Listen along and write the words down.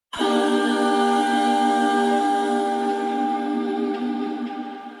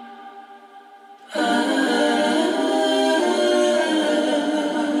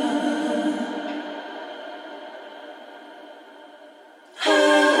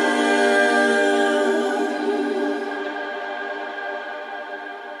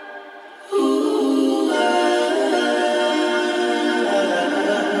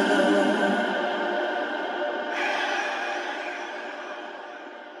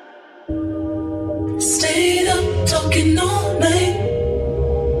Stayed up talking all night.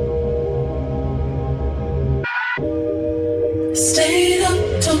 Stayed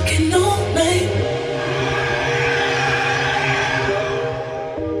up talking all night.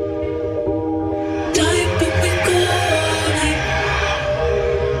 Died but we go all night.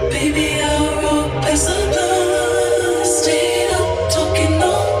 Baby, I wrote past the blood. Stayed up talking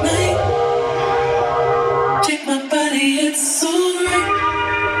all night. Take my body, it's alright.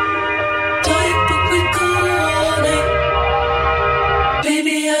 Died but we go all night.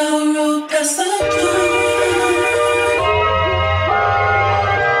 Baby, I wrote past the blood.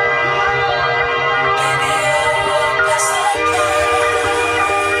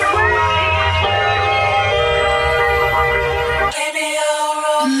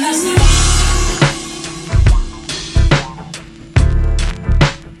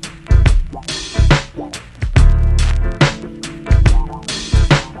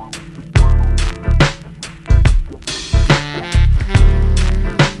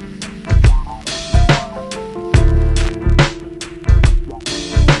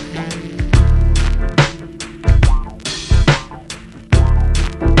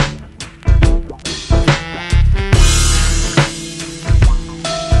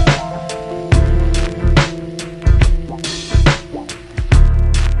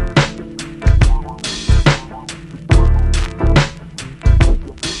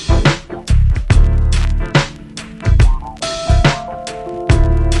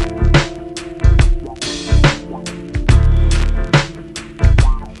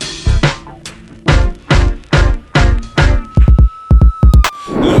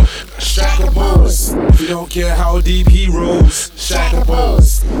 Don't care how deep he rolls, Shaka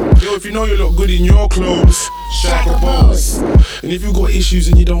pose. Yo, if you know you look good in your clothes, Shaka pose. And if you got issues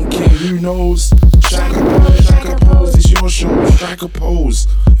and you don't care, who knows? Shaka pose, it's your show, Shaka pose.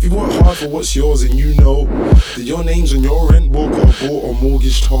 If you work hard for what's yours and you know that your name's on your rent book or bought or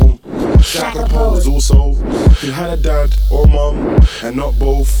mortgaged home, Shaka pose. Also, if you had a dad or mum and not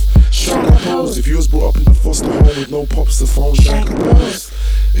both, Shaka pose. If you was brought up in a foster home with no pops to phone, Shaka pose.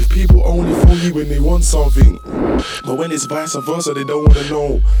 If people only phone you when they want something, but when it's vice versa they don't wanna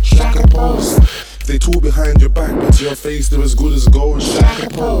know, Shaka pose. If they talk behind your back but to your face they're as good as gold, Shaka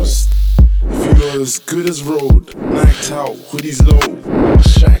pose. If you're as good as road, knocked out, hoodies low,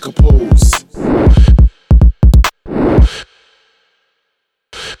 Shaka pose.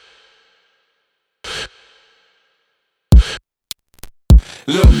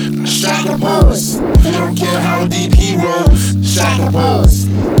 Look, Shaka pose. If you don't care how deep he rolls, Shaka pose.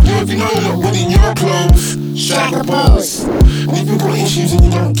 Yo, if you know you look good in your clothes, Shaka pose. And if you got issues and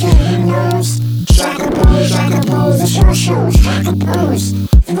you don't care, who knows? Shaka pose, it's your show, Shaka pose.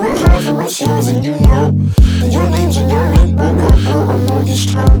 If you work hard for what's yours and you know that your name's on your rent book or bought or mortgaged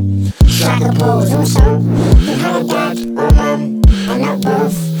home, Shaka pose. Also, if you had a dad or mum and not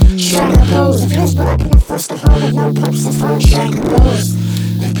both, Shaka pose. If you was brought up in a foster home with no pops to phone, Shaka pose.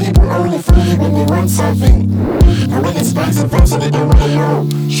 If people only phone you when they want something, and when it's vice versa they don't wanna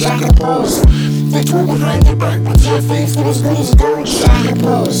know, Shaka pose. They talk behind your back but to your face they're as good as gold, Shaka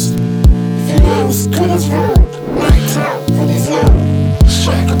pose. If you know as good as road, knocked out, hoodies low,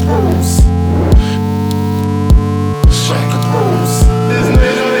 Shaka pose. Shaka pose. There's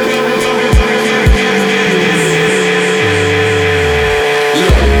no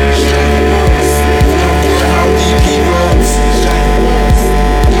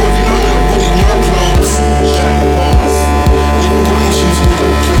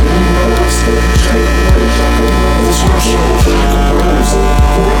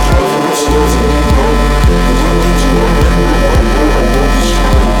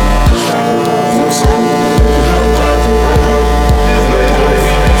Shaka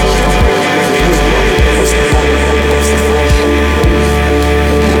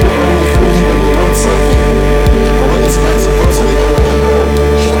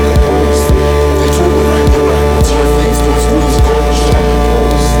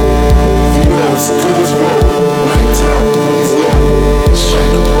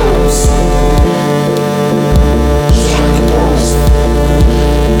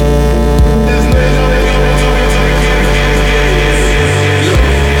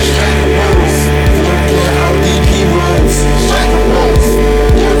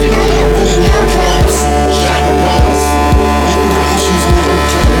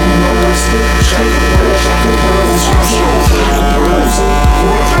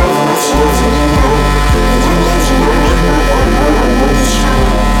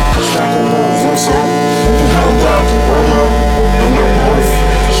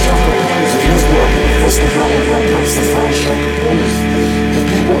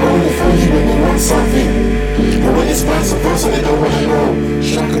something. And when it's vice versa, they don't wanna know.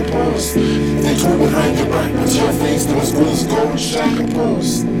 Shaka pose. They talk behind your back, but your face do as good as gold. Shaka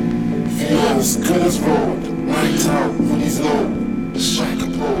pose. Feel as good as gold. Night out, hoodies low. Shaka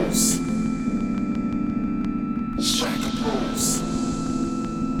pose. Shaka pose.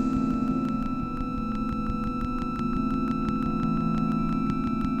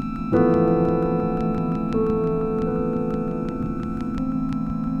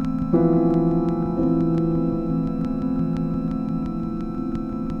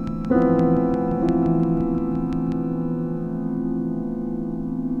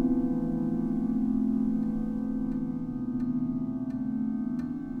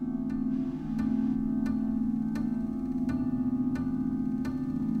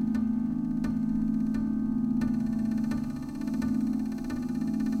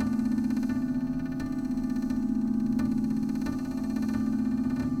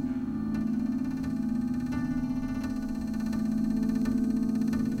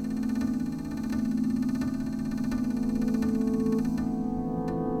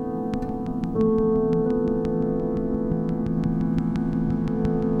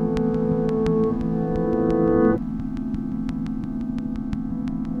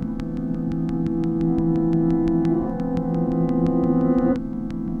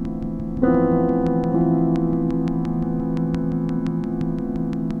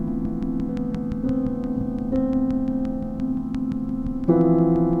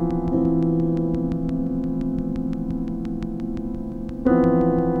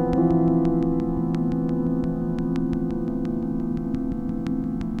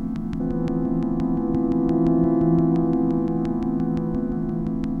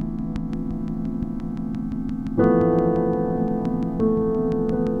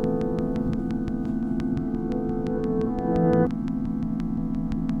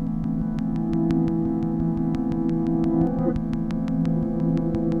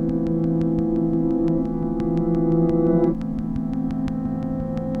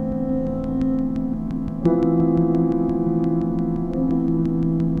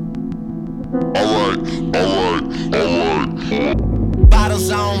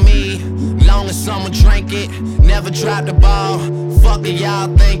 Bottles on me, long as someone drink it. Never drop the ball, fuck it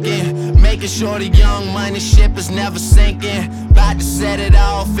y'all thinking. Making sure the young money ship is never sinking. About to set it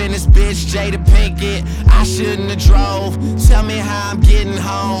off in this bitch Jada Pinkett. I shouldn't have drove, tell me how I'm getting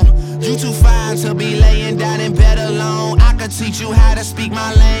home. You too fine to be laying down in bed alone. I could teach you how to speak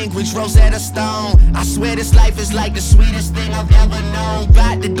my language, Rosetta Stone. I swear this life is like the sweetest thing I've ever known.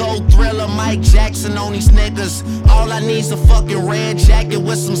 About to go Thriller, Mike Jackson on these niggas. All I need's a fucking red jacket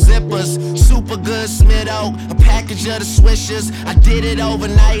with some zippers. Super good Smith Oak, a package of the Swishers. I did it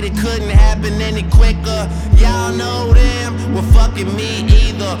overnight, it couldn't happen any quicker. Y'all know them, well fucking me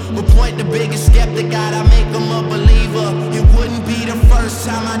either. But point the biggest skeptic out, I make them a believer. It wouldn't be the first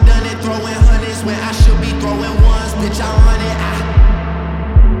time I done it, throwing hundreds when I should be throwing ones. Bitch, I run it.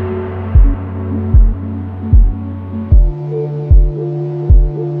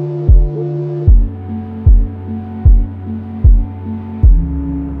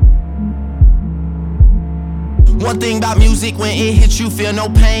 One thing about music, when it hits you, feel no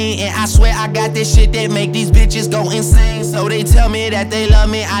pain. And I swear I got this shit that make these bitches go insane. So they tell me that they love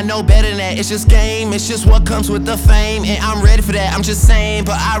me, I know better than that. It's just game, it's just what comes with the fame. And I'm ready for that, I'm just saying,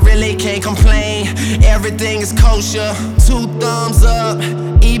 but I really can't complain. Everything is kosher, 2 thumbs up,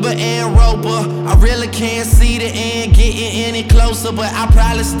 Eber and Roper. I really can't see the end getting any closer, but I'll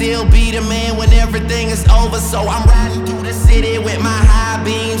probably still be the man when everything is over. So I'm riding through the city with my high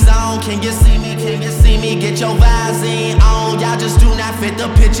beams on. Can you see me, can you see me? Get your Visine on. Y'all just do not fit the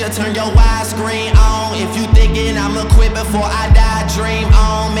picture, turn your widescreen on. If you thinking I'ma quit before I die, dream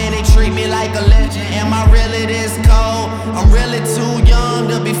on. Man, they treat me like a legend, am I really this cold? I'm really too young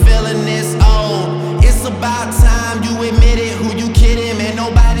to be feeling this old. It's about time you admit it, who you kidding? Man,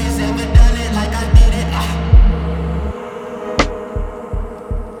 nobody's ever done it like I did it.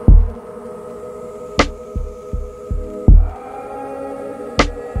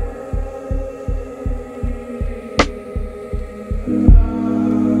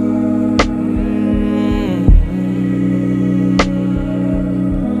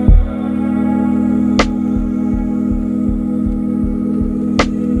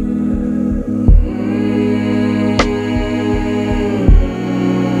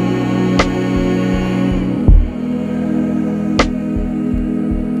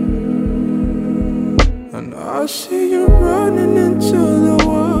 I see you running into the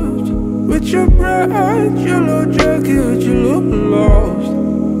woods with your bright yellow jacket. You look lost.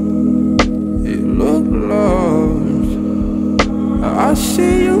 You look lost. I I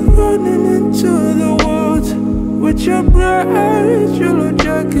see you running into the woods with your bright yellow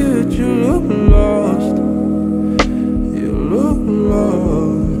jacket. You look lost. You look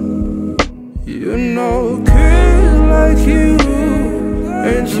lost. You know, kids like you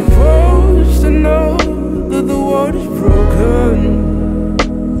ain't supposed to know that the world is broken,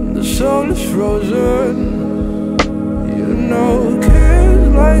 the soul is frozen. You know, kids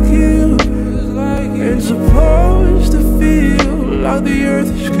like you ain't supposed to feel like the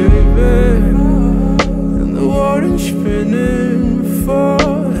earth is caving and the world is spinning for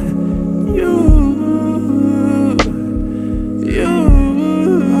you.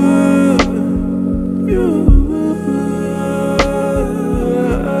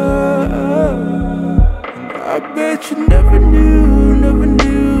 I bet you never knew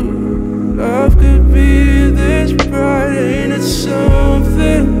love could be this bright. Ain't it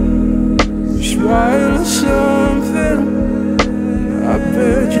something? Smile or something. I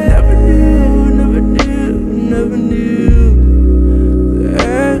bet you never knew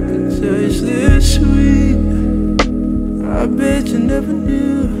that could taste this sweet. I bet you never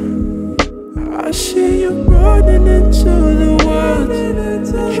knew. I see you running into the woods.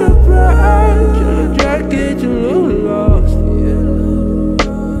 Your bright yellow jacket, you look lost.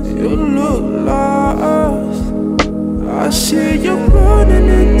 You look lost. I see you running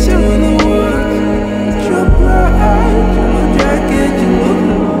into the woods. Your bright yellow jacket, you look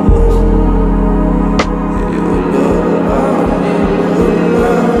lost. You look lost.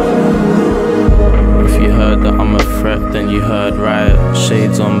 If you heard that I'm a threat, then you heard right.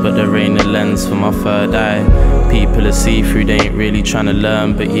 Shades on, but there ain't a lens for my third eye. People are see-through, they ain't really trying to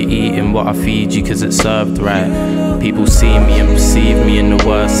learn, but you're eating what I feed you cause it's served right. People see me and perceive me in the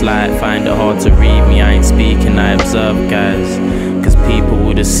worst light. Find it hard to read me, I ain't speaking, I observe guys. Cause people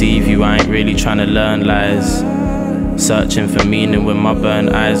will deceive you, I ain't really trying to learn lies. Searching for meaning with my burnt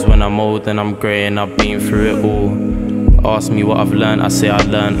eyes. When I'm old and I'm grey and I've been through it all. Ask me what I've learned, I say I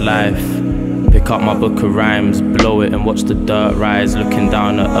learned life. Pick up my book of rhymes, blow it and watch the dirt rise. Looking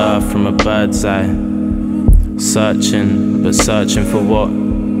down at earth from a bird's eye. Searching, but searching for what?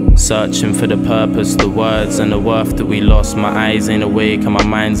 Searching for the purpose, the words and the worth that we lost. My eyes ain't awake and my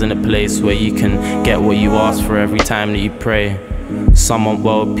mind's in a place where you can get what you ask for every time that you pray. Some want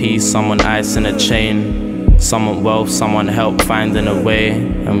world peace, some want ice in a chain. Some want wealth, some want help finding a way.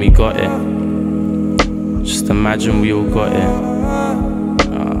 And we got it. Just imagine we all got it.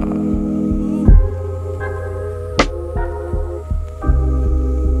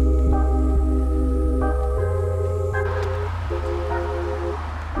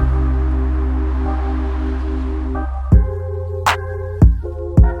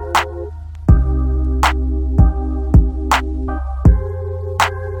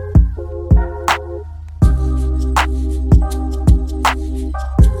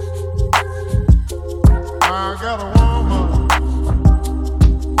 I got a woman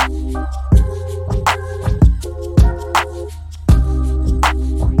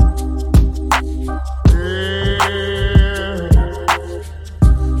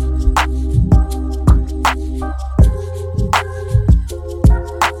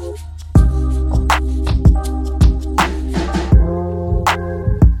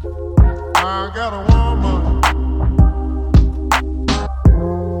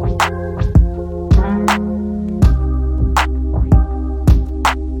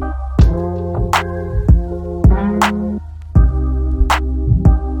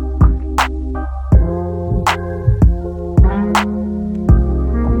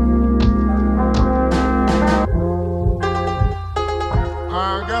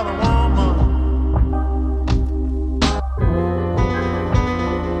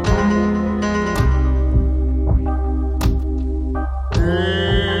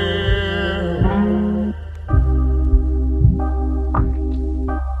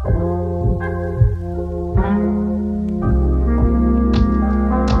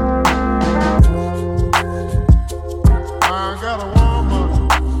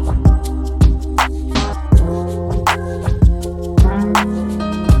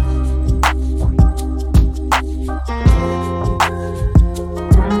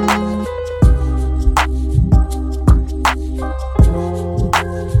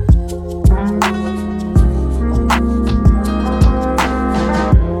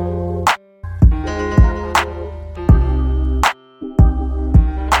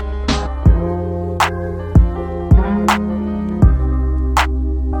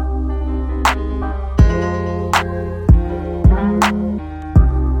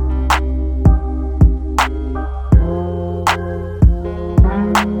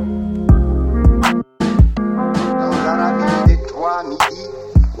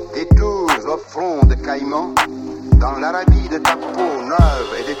le front de caïman, dans l'Arabie de ta peau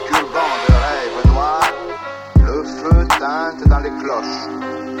neuve et des turbans de rêves noirs, le feu teinte dans les cloches,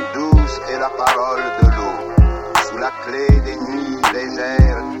 douce est la parole de l'eau, sous la clé des nuits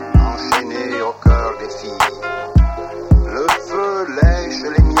légères, enchaînées au cœur des filles. Le feu lèche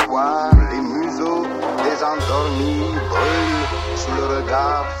les miroirs, les museaux des endormis brûlent sous le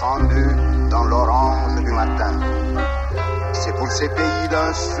regard fendu dans l'orange du matin. C'est pour ces pays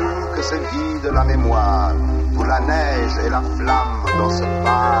d'un sou que se vide la mémoire, pour la neige et la flamme dont se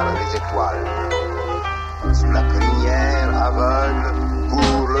parent les étoiles. Sous la crinière aveugle,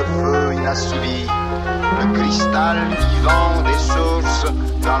 pour le feu inassouvi, le cristal vivant des sources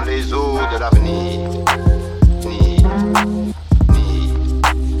dans les eaux de l'avenir.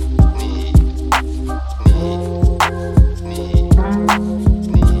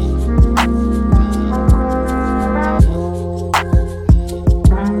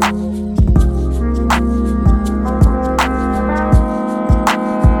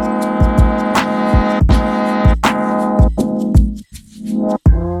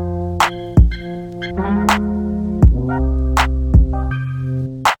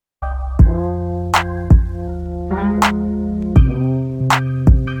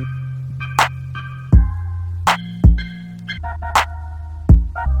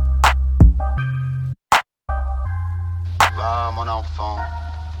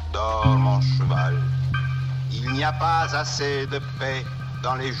 Assez de paix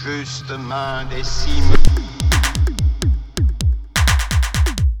dans les justes mains des cimes.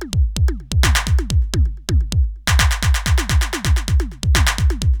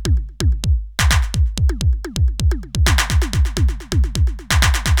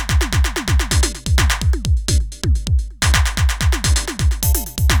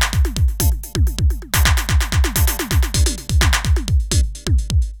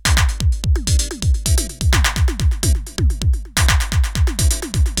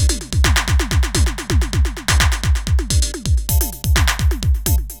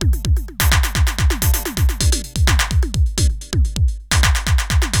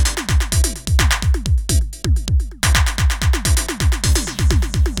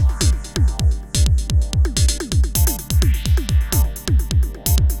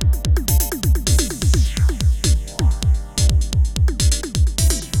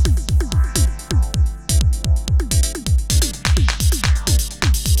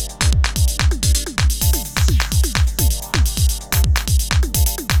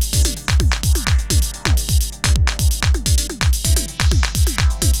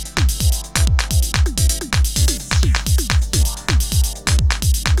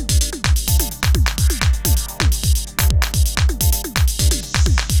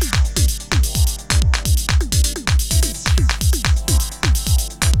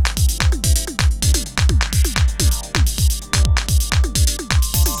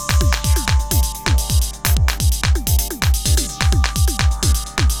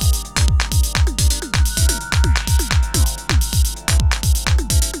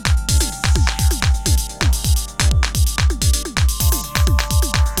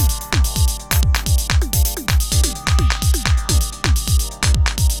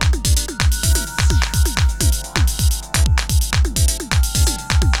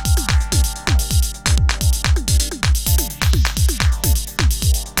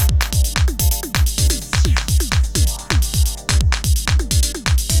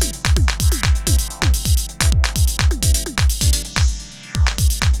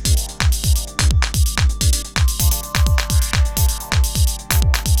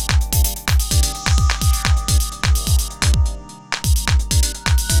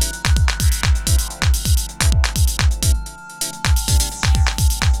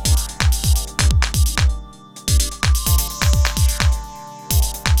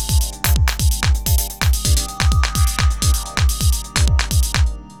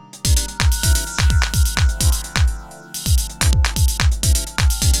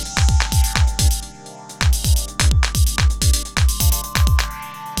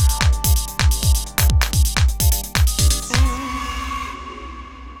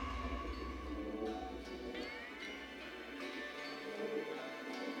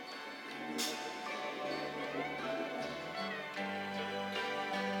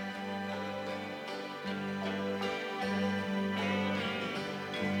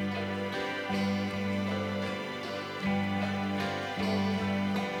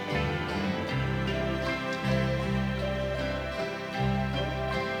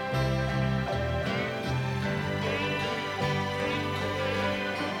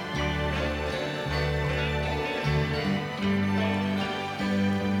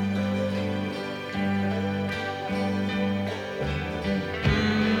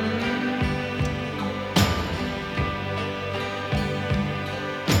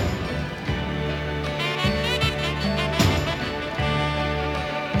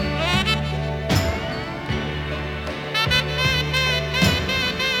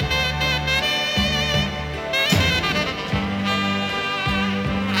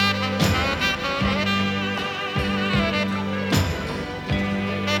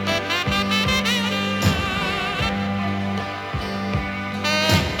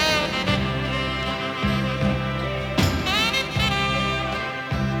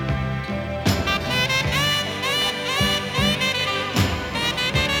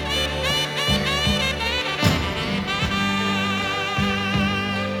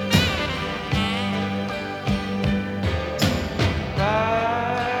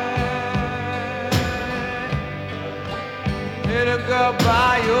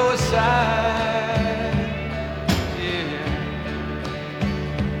 by your side. Yeah.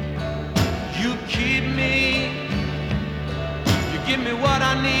 You keep me, you give me what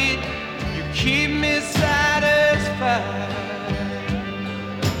I need, you keep me satisfied.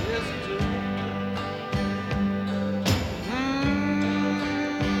 Yes, you do.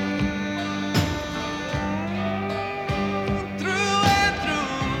 Through and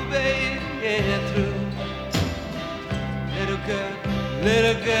through, baby, yeah, through.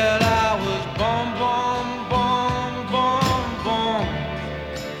 Little girl, I was born, born, born, born, born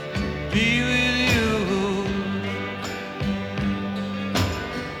to be with you.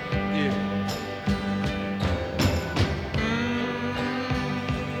 Yeah.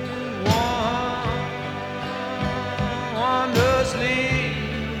 Wondrously,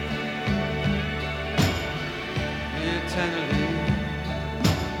 eternally.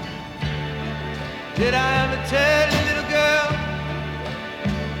 Did I ever tell you, little girl?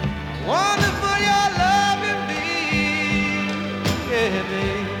 Wonderful your love can be, yeah,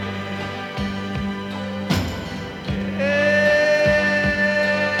 babe. Yeah,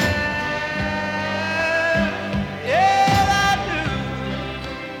 yeah, I do,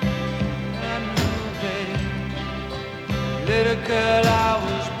 babe. Little girl, I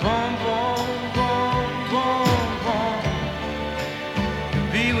was born, born, born, born, born to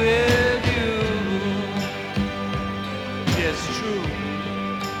be with you. Yes, true.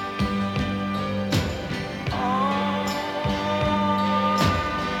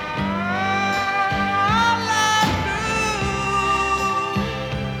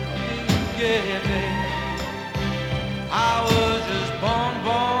 I was just born,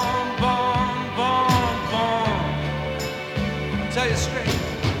 born, born, born, born. Tell you straight, I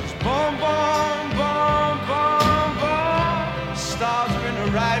was born, born, born, born, born. Stars were in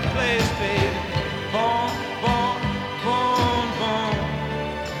the right place, baby. Born, born, born, born.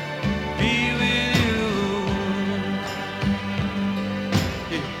 Be with you.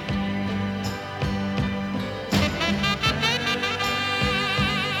 Yeah.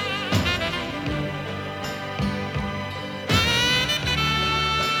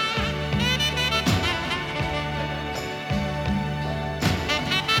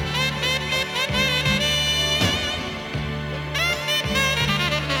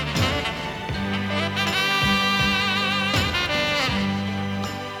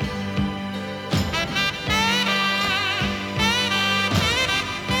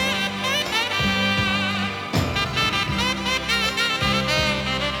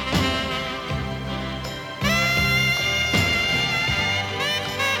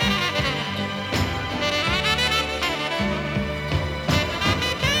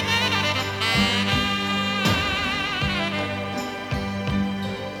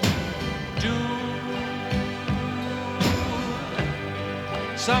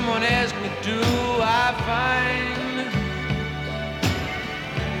 Someone asked me, do I find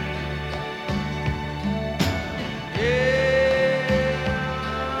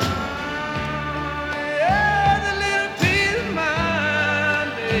yeah, the little piece of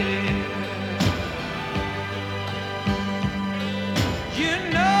mind, babe. You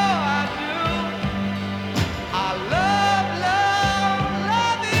know I do. I love, love,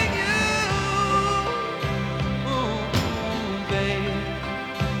 loving you, ooh, babe.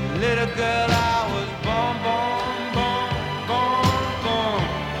 Little girl, I was born, born, born, born, born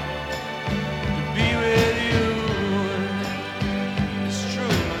to be with you. It's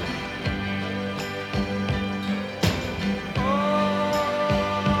true, man. Oh,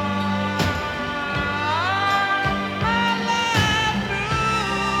 my life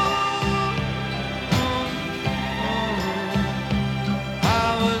through. I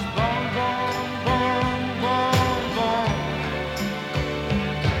was born, born, born, born, born.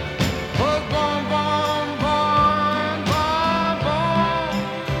 Was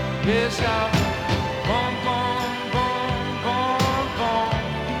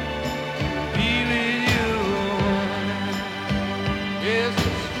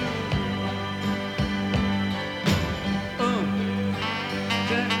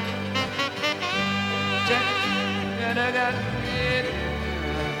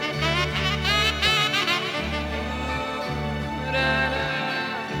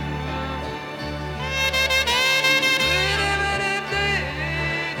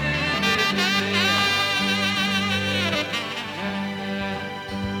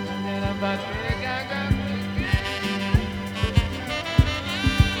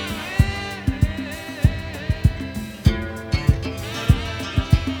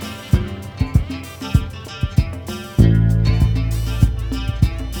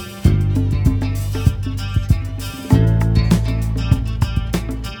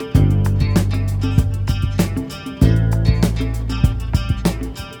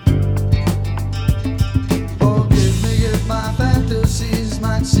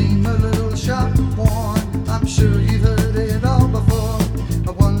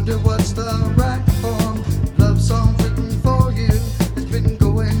wonder what's the right form. Love song written for you. It's been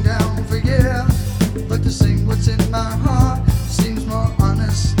going down for years. But to sing what's in my heart seems more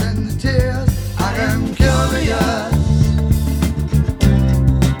honest than the tears. I am curious.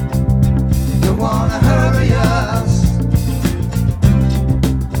 You wanna hurry us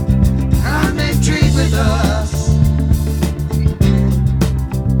and make treat with us.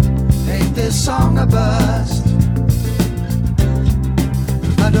 Ain't this song a bust?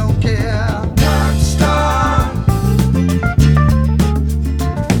 I don't care. Dark star.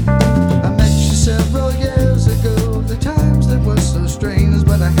 I met you several years ago. The times that were so strange,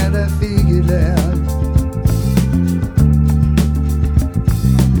 but I had a feeling.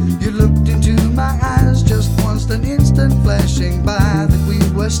 You looked into my eyes just once, an instant flashing by that we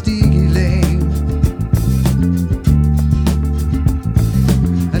were stealing.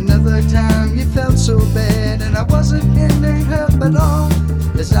 Another time you felt so bad, and I wasn't in any help at all,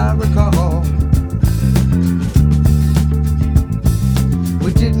 as I recall.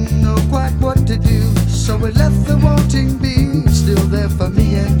 We didn't know quite what to do, so we left the wanting be still there for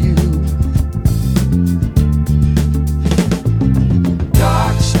me and you.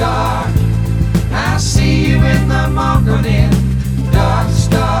 Dark star, I see you in the morning. Dark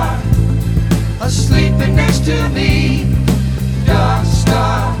star, sleeping next to me. Dark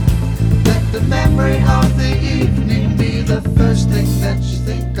star, let the memory of the evening be the first thing that you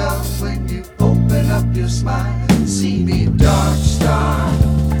think of when you open up your smile and see me. Dark star,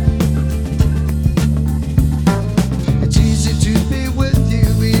 it's easy to be with you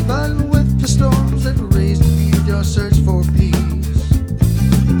even with the storms that raise to feed your search for peace.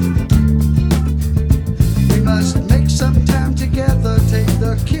 We must make some time together, take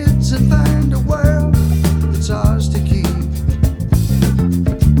the kids and find a world that's ours to keep.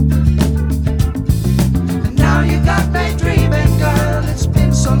 And now you got me dreaming, girl. It's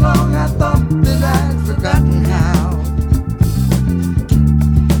been so long I thought that I'd forgotten how.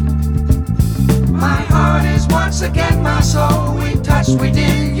 My heart is once again my soul. We touched, we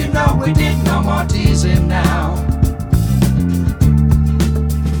did, you know we did. No more teasing now.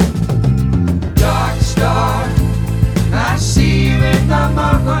 Dark star, I see you in the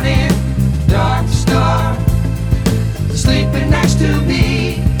morning. Dark star, sleeping next to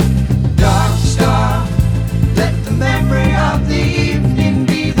me. Dark star, let the memory of the evening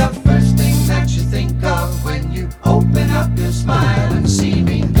be the first thing that you think of when you open up your smile and see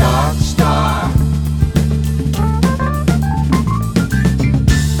me. Dark star.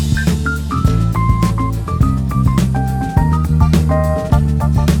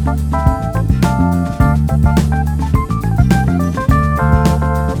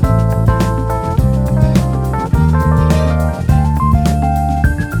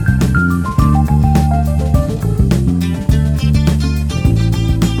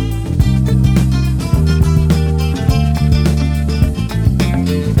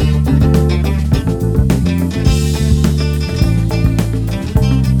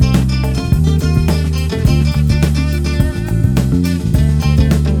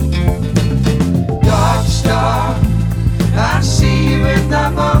 Dark star, I see you in the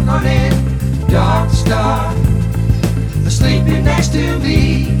morning. Dark star, sleeping next to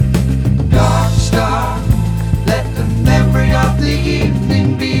me. Dark star, let the memory of the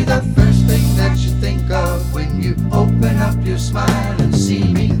evening be the first thing that you think of when you open up your smile and see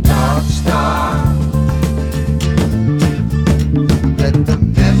me. Dark star, let the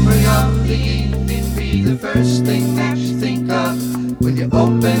memory of the evening be the first thing that you think of when you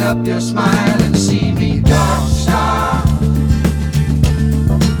open up your smile and see me. Dark star.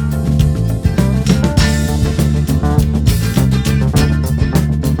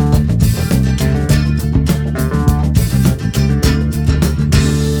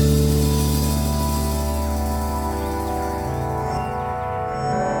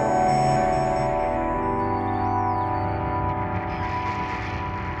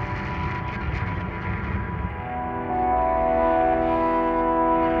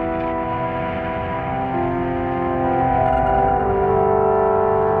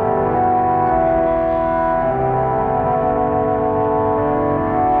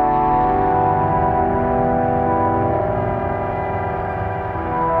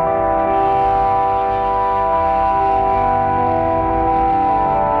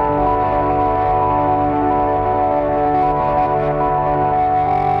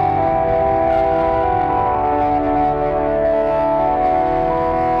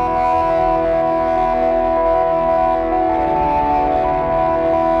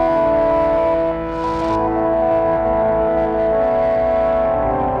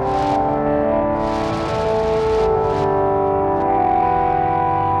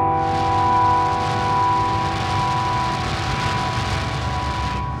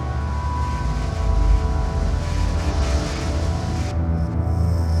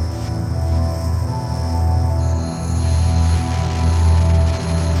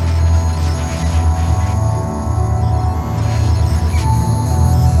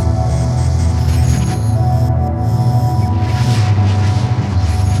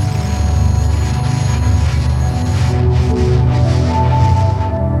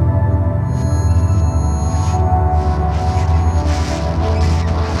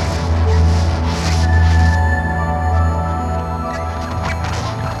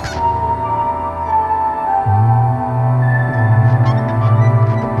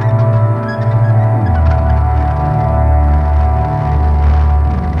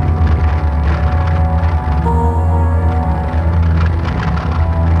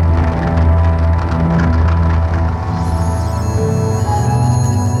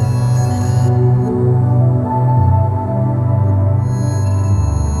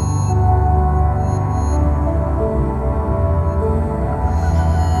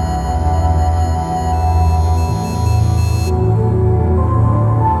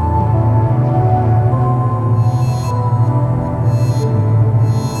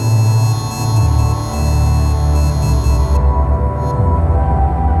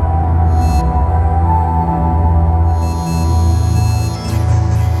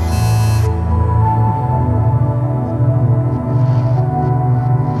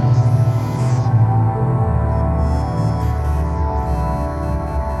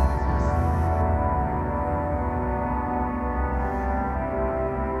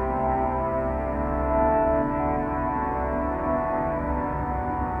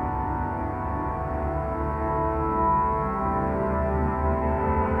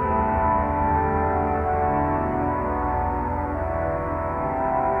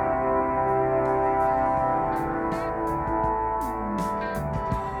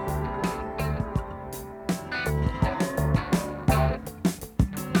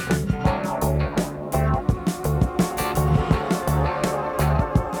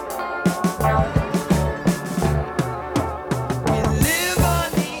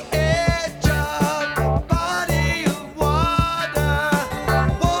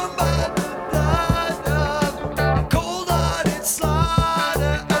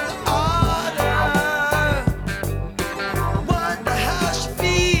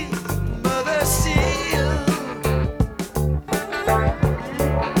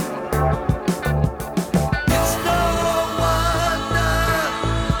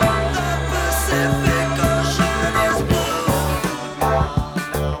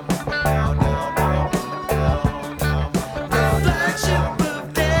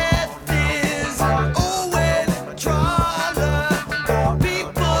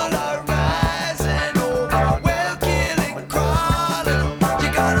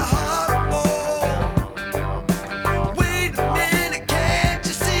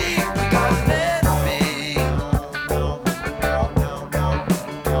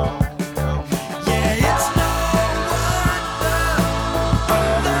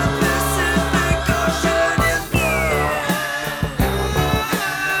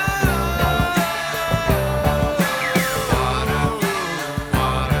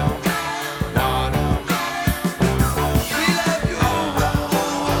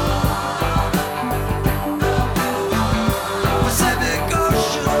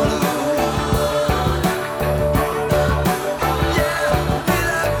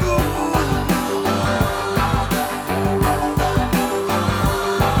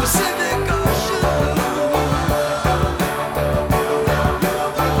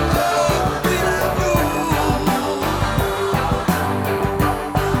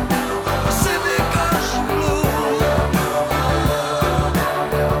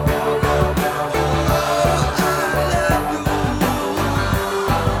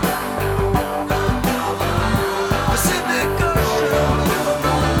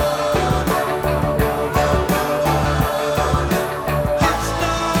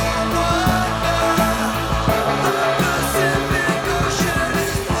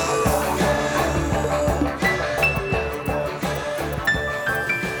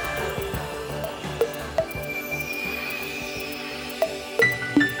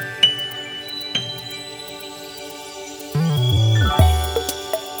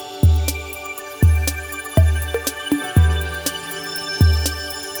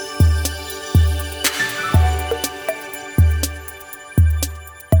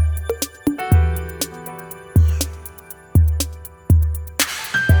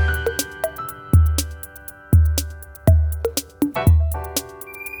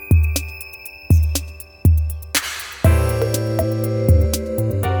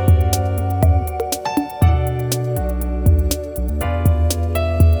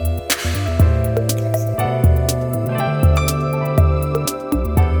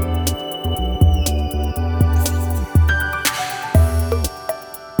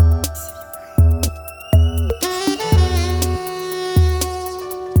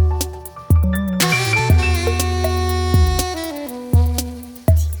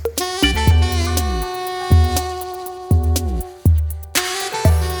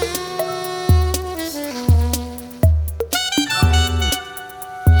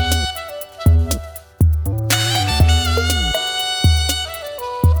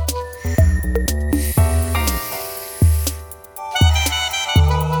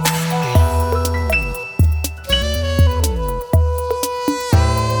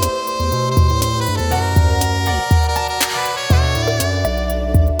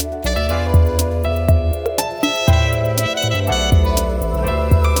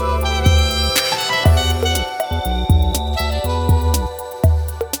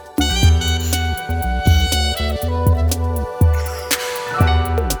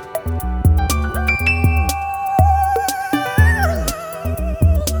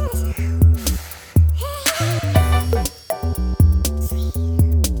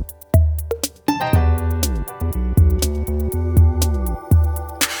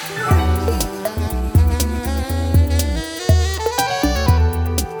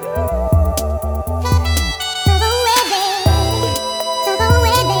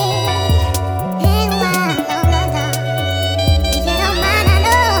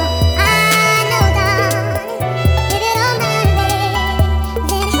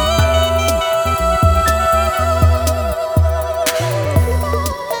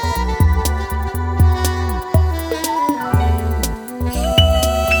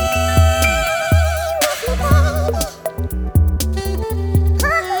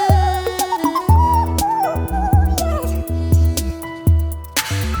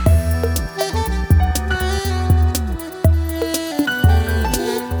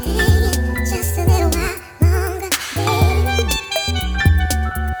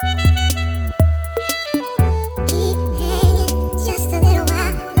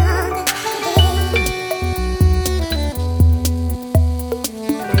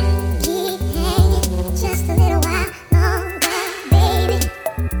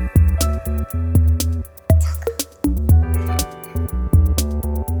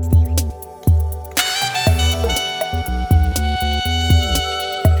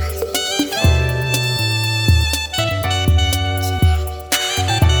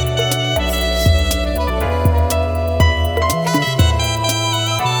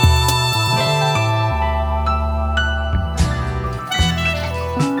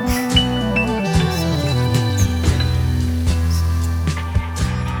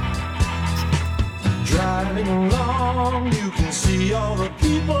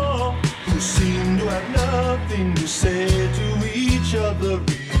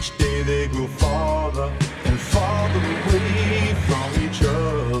 Each day they grow farther and farther away from